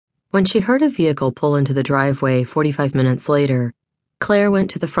When she heard a vehicle pull into the driveway 45 minutes later, Claire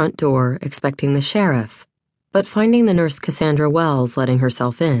went to the front door expecting the sheriff, but finding the nurse Cassandra Wells letting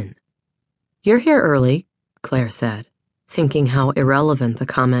herself in. "You're here early," Claire said, thinking how irrelevant the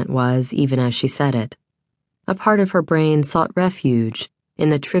comment was even as she said it. A part of her brain sought refuge in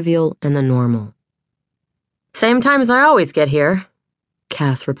the trivial and the normal. "Same time as I always get here,"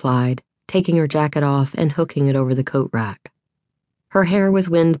 Cass replied, taking her jacket off and hooking it over the coat rack. Her hair was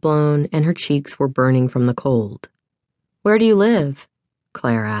windblown and her cheeks were burning from the cold. "Where do you live?"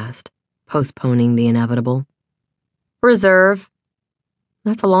 Claire asked, postponing the inevitable. "Reserve."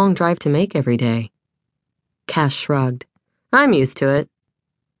 "That's a long drive to make every day." Cass shrugged. "I'm used to it."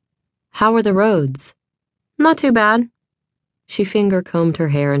 "How are the roads?" "Not too bad." She finger-combed her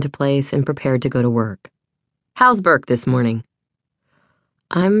hair into place and prepared to go to work. "How's Burke this morning?"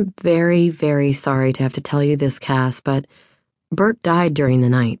 "I'm very, very sorry to have to tell you this, Cass, but Burke died during the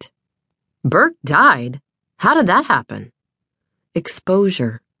night." "Burke died? How did that happen?"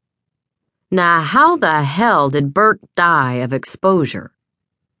 "Exposure." "Now, how the hell did Burke die of exposure?"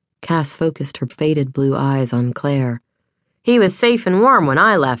 Cass focused her faded blue eyes on Claire. "He was safe and warm when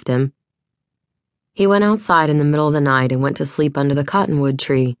I left him." "He went outside in the middle of the night and went to sleep under the cottonwood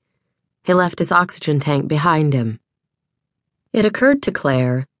tree. He left his oxygen tank behind him." It occurred to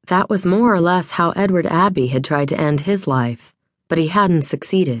Claire that was more or less how Edward Abbey had tried to end his life, but he hadn't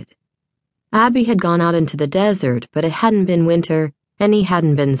succeeded. Abbey had gone out into the desert, but it hadn't been winter, and he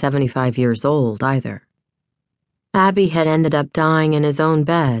hadn't been 75 years old either. Abbey had ended up dying in his own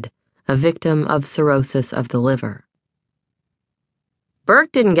bed, a victim of cirrhosis of the liver.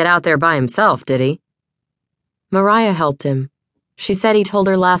 "Burke didn't get out there by himself, did he?" "Mariah helped him. She said he told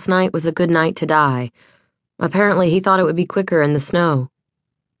her last night was a good night to die. Apparently he thought it would be quicker in the snow."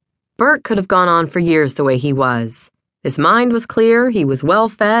 "Burke could have gone on for years the way he was. His mind was clear, he was well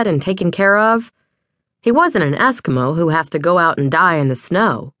fed and taken care of. He wasn't an Eskimo who has to go out and die in the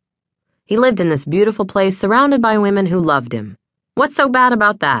snow. He lived in this beautiful place surrounded by women who loved him. What's so bad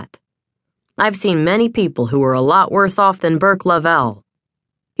about that? I've seen many people who were a lot worse off than Burke Lavelle.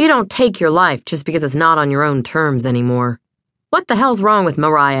 You don't take your life just because it's not on your own terms anymore. What the hell's wrong with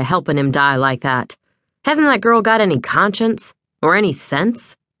Mariah helping him die like that? Hasn't that girl got any conscience? Or any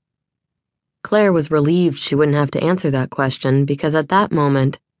sense?" Claire was relieved she wouldn't have to answer that question because at that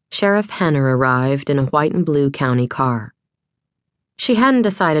moment, Sheriff Henner arrived in a white and blue county car. She hadn't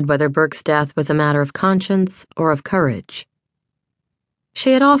decided whether Burke's death was a matter of conscience or of courage.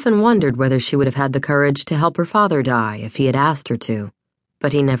 She had often wondered whether she would have had the courage to help her father die if he had asked her to,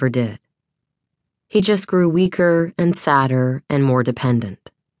 but he never did. He just grew weaker and sadder and more dependent.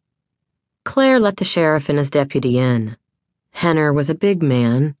 Claire let the sheriff and his deputy in. Henner was a big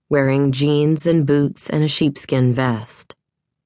man, wearing jeans and boots and a sheepskin vest.